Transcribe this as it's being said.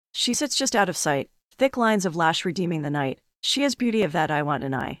She sits just out of sight, thick lines of lash redeeming the night. She has beauty of that I want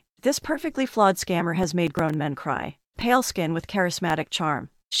an eye. This perfectly flawed scammer has made grown men cry. Pale skin with charismatic charm.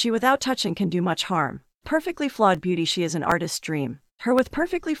 She without touching can do much harm. Perfectly flawed beauty, she is an artist's dream. Her with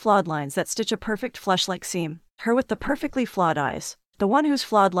perfectly flawed lines that stitch a perfect flesh-like seam. Her with the perfectly flawed eyes. The one whose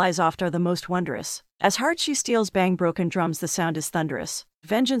flawed lies oft are the most wondrous. As hard she steals bang broken drums, the sound is thunderous.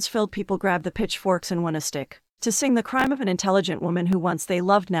 Vengeance-filled people grab the pitchforks and want a stick to sing the crime of an intelligent woman who once they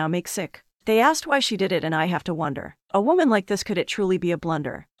loved now make sick. They asked why she did it and I have to wonder. A woman like this, could it truly be a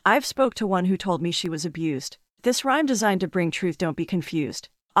blunder? I've spoke to one who told me she was abused. This rhyme designed to bring truth, don't be confused.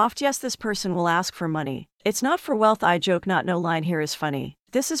 Oft yes, this person will ask for money. It's not for wealth, I joke not, no line here is funny.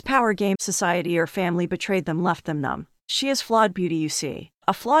 This is power game, society or family betrayed them, left them numb. She is flawed beauty, you see.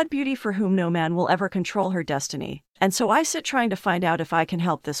 A flawed beauty for whom no man will ever control her destiny. And so I sit trying to find out if I can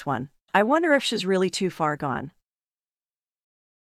help this one. I wonder if she's really too far gone.